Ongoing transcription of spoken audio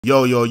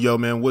Yo,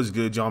 man, what's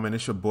good, y'all, man?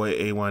 It's your boy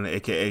A1,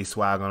 aka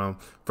Swag on them.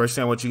 First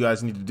thing what you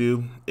guys need to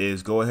do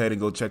is go ahead and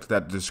go check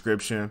that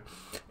description,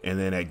 and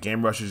then at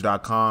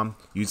GameRushers.com,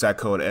 use that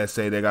code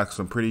SA. They got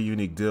some pretty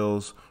unique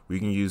deals where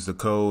you can use the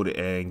code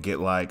and get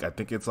I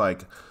think it's like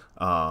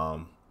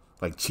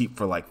cheap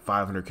for like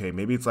 500K.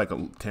 Maybe it's like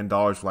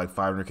 $10 for like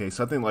 500K,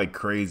 something like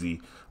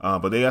crazy.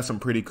 But they got some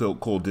pretty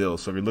cool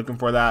deals. So if you're looking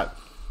for that,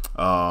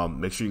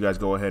 make sure you guys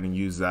go ahead and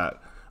use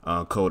that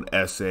code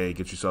SA.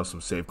 Get yourself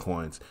some safe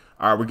coins.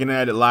 All right, we're getting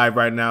at it live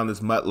right now in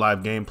this MUT live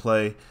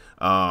gameplay.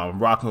 I'm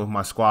rocking with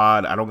my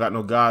squad. I don't got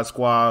no God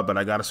squad, but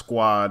I got a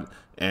squad,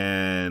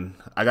 and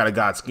I got a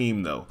God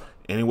scheme, though.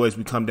 Anyways,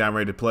 we come down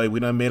ready to play. We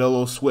done made a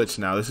little switch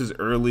now. This is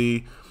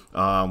early.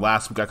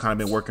 Last week, I kind of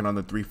been working on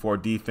the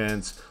 3-4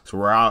 defense. So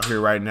we're out here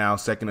right now,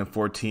 2nd and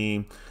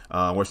 14.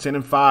 We're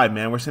sending 5,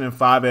 man. We're sending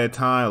 5 at a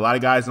time. A lot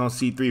of guys don't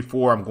see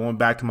 3-4. I'm going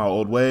back to my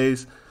old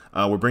ways.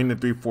 We're bringing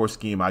the 3-4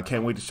 scheme. I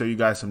can't wait to show you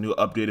guys some new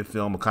updated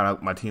film of kind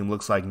of my team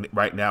looks like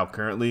right now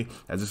currently,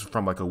 as this is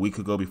from like a week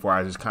ago before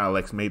I just kind of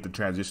like made the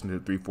transition to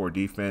the 3-4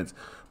 defense.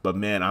 But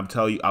man, I'll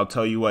tell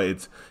you what,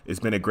 it's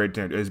been a great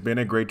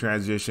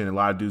transition. A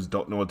lot of dudes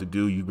don't know what to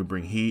do. You can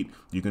bring heat,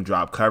 you can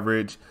drop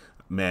coverage.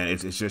 Man,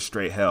 it's just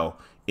straight hell.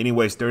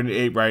 Anyways,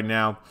 38 right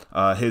now.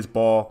 His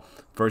ball,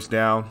 first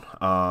down.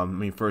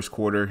 First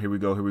quarter. Here we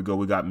go.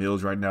 We got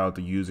Mills right now at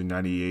the user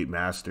 98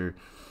 master.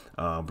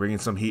 Bringing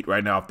some heat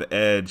right now off the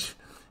edge.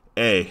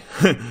 Hey,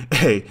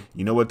 hey,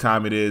 you know what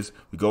time it is.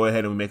 We go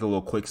ahead and we make a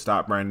little quick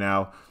stop right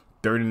now.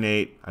 3rd and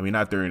 8.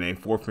 Not 3rd and 8.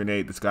 4th and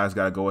 8. This guy's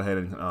got to go ahead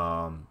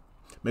and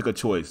make a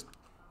choice.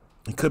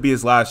 It could be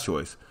his last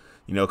choice.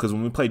 You know, because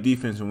when we play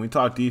defense, when we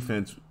talk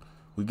defense,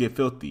 we get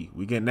filthy.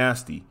 We get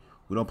nasty.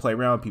 We don't play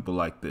around people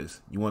like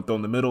this. You want to throw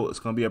in the middle, it's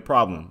going to be a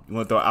problem. You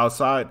want to throw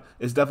outside,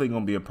 it's definitely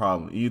going to be a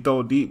problem. You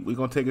throw deep, we're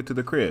going to take it to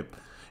the crib.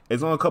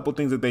 There's only a couple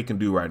things that they can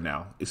do right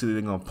now. It's either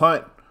they're going to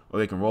punt or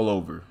they can roll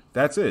over.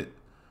 That's it.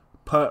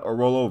 Punt or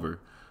roll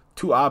over.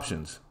 2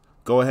 options.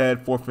 Go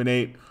ahead, 4th and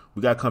 8.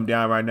 We got to come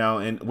down right now,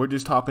 and we're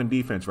just talking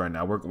defense right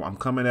now. I'm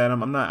coming at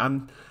them. I'm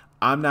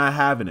not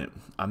having it.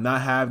 I'm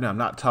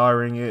not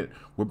tolerating it.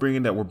 We're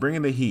bringing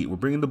the heat. We're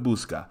bringing the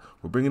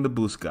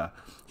Busca.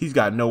 He's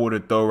got nowhere to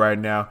throw right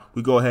now.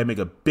 We go ahead and make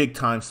a big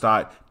time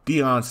start.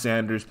 Deion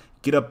Sanders,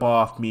 get up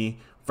off me.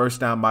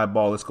 First down my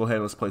ball. Let's go ahead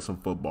and let's play some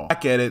football.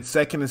 Back at it.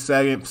 2nd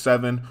and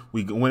 7.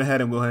 We went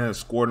ahead and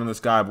scored on this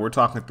guy, but we're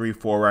talking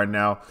 3-4 right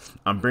now.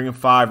 I'm bringing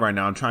 5 right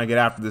now. I'm trying to get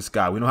after this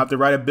guy. We don't have the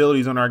right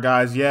abilities on our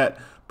guys yet,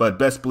 but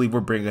best believe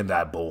we're bringing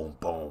that boom,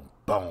 boom,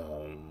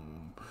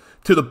 boom.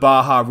 To the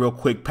Baja real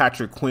quick,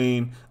 Patrick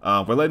Queen.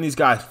 We're letting these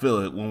guys feel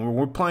it. When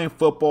we're playing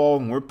football,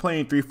 when we're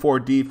playing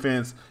 3-4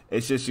 defense,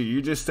 it's just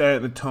you're just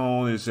setting the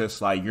tone. It's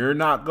just like you're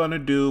not going to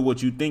do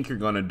what you think you're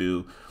going to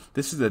do.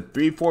 This is a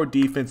 3-4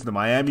 defense in the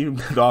Miami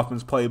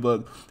Dolphins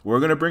playbook. We're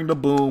going to bring the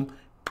boom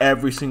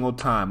every single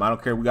time. I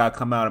don't care. We got to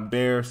come out and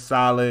bear,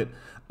 solid,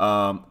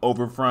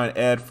 over front,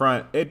 ed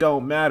front. It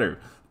don't matter.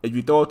 If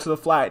you throw it to the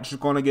flat, you're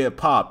going to get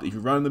popped. If you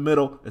run in the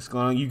middle,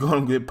 you're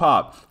going to get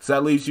popped. So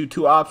that leaves you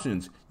 2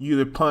 options. You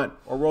either punt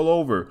or roll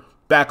over.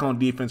 Back on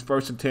defense,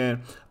 1st and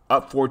 10,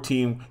 up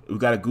 14. We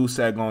got a goose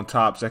egg on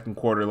top, 2nd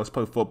quarter. Let's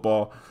play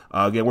football.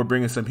 Again, we're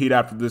bringing some heat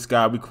after this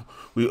guy.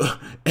 We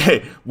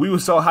were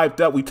so hyped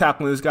up. We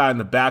tackling this guy in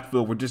the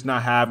backfield. We're just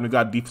not having. We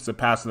got defensive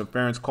pass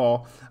interference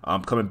call.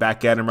 Coming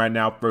back at him right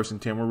now, 1st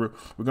and 10. We're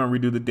going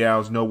to redo the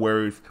downs. No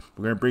worries.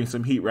 We're going to bring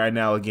some heat right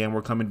now. Again,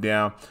 we're coming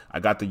down.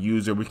 I got the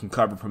user. We can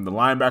cover from the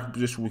linebacker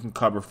position. We can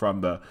cover from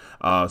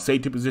the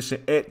safety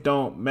position. It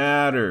don't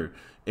matter.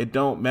 It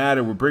don't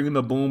matter. We're bringing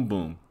the boom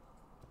boom.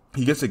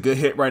 He gets a good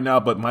hit right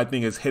now, but my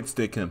thing is hit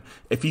stick him.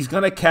 If he's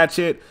going to catch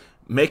it,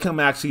 make him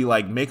actually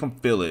make him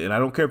feel it. And I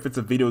don't care if it's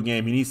a video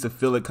game. He needs to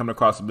feel it coming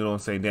across the middle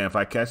and saying, damn, if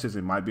I catch this,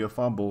 it might be a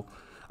fumble.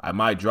 I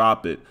might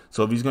drop it.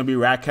 So if he's going to be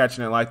rat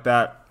catching it like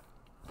that,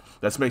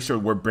 let's make sure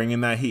we're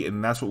bringing that heat.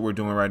 And that's what we're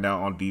doing right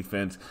now on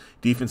defense.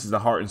 Defense is the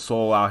heart and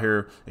soul out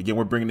here. Again,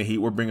 we're bringing the heat.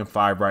 We're bringing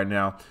 5 right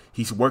now.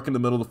 He's working the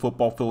middle of the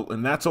football field,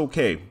 and that's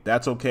okay.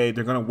 That's okay.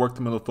 They're going to work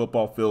the middle of the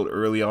football field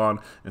early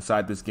on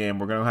inside this game.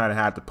 We're going to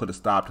have to put a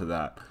stop to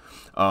that.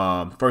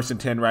 1st and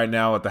 10 right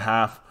now at the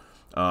half.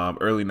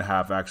 Early in the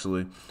half,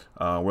 actually.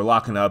 We're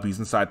locking up. He's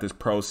inside this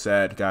pro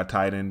set. Got a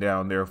tight end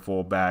down there,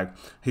 fullback.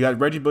 He got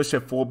Reggie Bush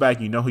at fullback.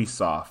 You know he's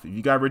soft. If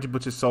you got Reggie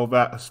Bush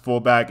at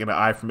fullback in an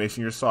I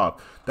formation, you're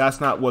soft. That's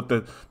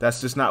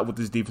just not what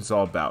this defense is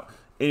all about.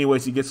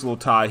 Anyways, he gets a little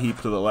tie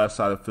heap to the left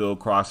side of the field,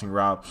 crossing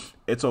route.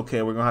 It's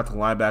okay. We're going to have to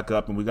line back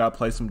up, and we got to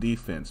play some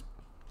defense.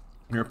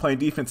 When you're playing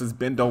defense, it's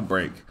bend, don't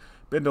break.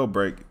 Bend, don't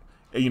break.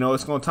 And, you know,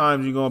 it's going to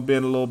times you're going to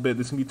bend a little bit.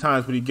 There's going to be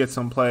times when you get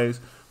some plays.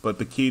 But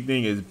the key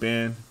thing is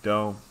bend,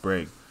 don't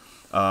break.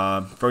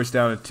 1st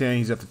down and 10,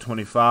 he's at the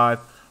 25.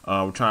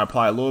 We're trying to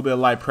apply a little bit of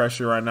light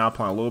pressure right now,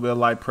 applying a little bit of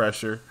light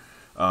pressure.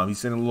 He's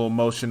sending a little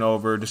motion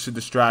over. Just a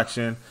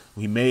distraction.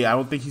 I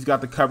don't think he's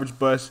got the coverage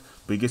bust,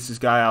 but he gets this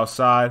guy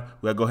outside.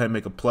 We got to go ahead and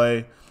make a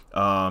play.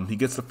 He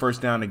gets the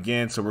first down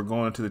again, so we're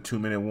going into the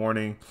 2-minute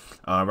warning.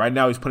 Right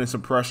now, he's putting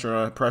some pressure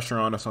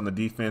on us on the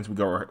defense.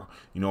 We're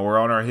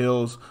on our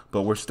heels,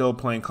 but we're still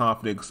playing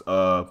confidence,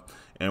 and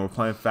we're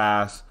playing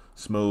fast,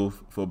 smooth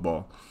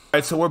football. All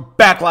right, so we're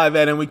back live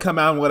at it, and we come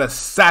out with a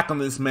sack on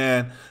this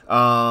man.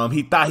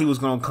 He thought he was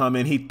going to come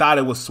in. He thought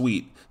it was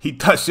sweet. He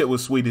touched it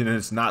with sweet, and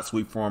it's not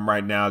sweet for him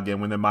right now.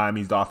 Again, when the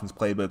Miami Dolphins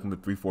playbook and the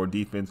 3-4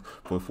 defense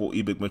for a full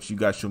ebook, make sure you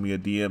guys show me a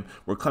DM.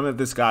 We're coming at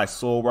this guy's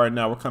soul right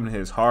now. We're coming to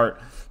his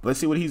heart. Let's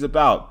see what he's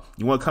about.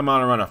 You want to come out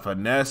and run a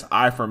finesse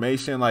I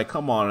formation? Like,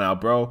 come on now,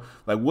 bro.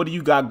 Like, what do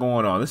you got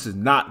going on? This is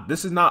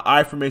not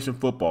I formation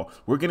football.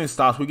 We're getting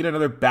stops. We get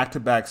another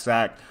back-to-back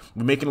sack.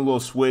 We're making a little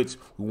switch.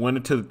 We went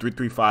into the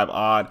 3-3-5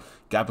 odd.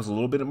 Got us a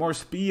little bit more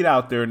speed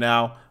out there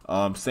now.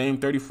 Same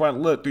 30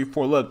 front look,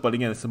 3-4 look, but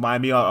again, it's the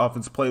Miami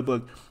offense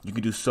playbook. You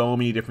can do so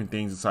many different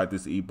things inside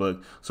this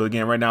ebook. So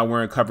again, right now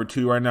we're in cover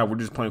 2. Right now we're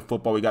just playing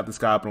football. We got this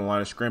guy up on the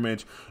line of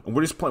scrimmage, and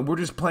we're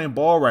just playing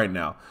ball right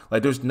now.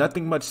 Like, there's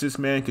nothing much this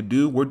man could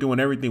do. We're doing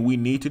everything we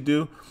need to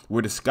do.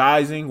 We're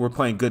disguising. We're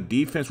playing good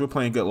defense. We're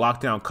playing good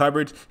lockdown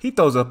coverage. He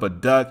throws up a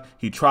duck.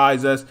 He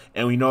tries us,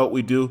 and we know what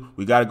we do.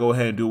 We got to go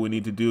ahead and do what we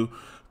need to do.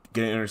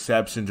 Get an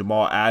interception.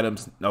 Jamal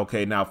Adams.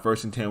 Okay, now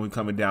 1st and 10. We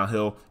coming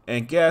downhill,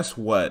 and guess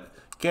what?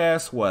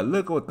 Guess what?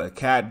 Look what the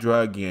cat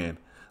drug in.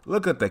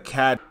 Look at the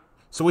cat.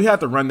 So we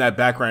have to run that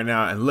back right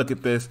now, and look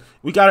at this.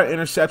 We got an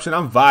interception.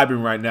 I'm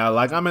vibing right now.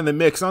 Like, I'm in the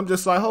mix. I'm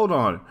just like, hold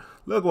on.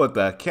 Look what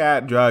the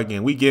cat drug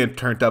in. We getting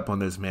turned up on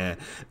this, man.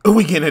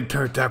 We getting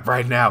turned up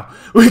right now.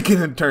 We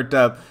getting turned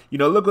up. You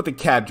know, look what the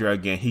cat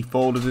drug in. He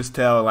folded his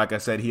tail. Like I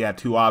said, he had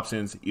 2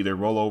 options, either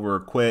roll over or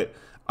quit.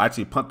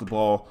 Actually punt the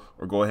ball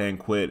or go ahead and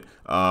quit.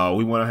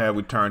 We went ahead,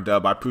 we turned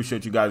up. I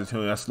appreciate you guys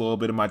tuning in. That's a little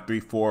bit of my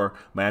 3-4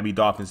 Miami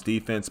Dolphins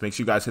defense. Make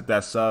sure you guys hit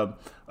that sub.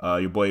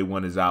 Your boy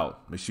A1 is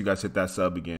out. Make sure you guys hit that sub again.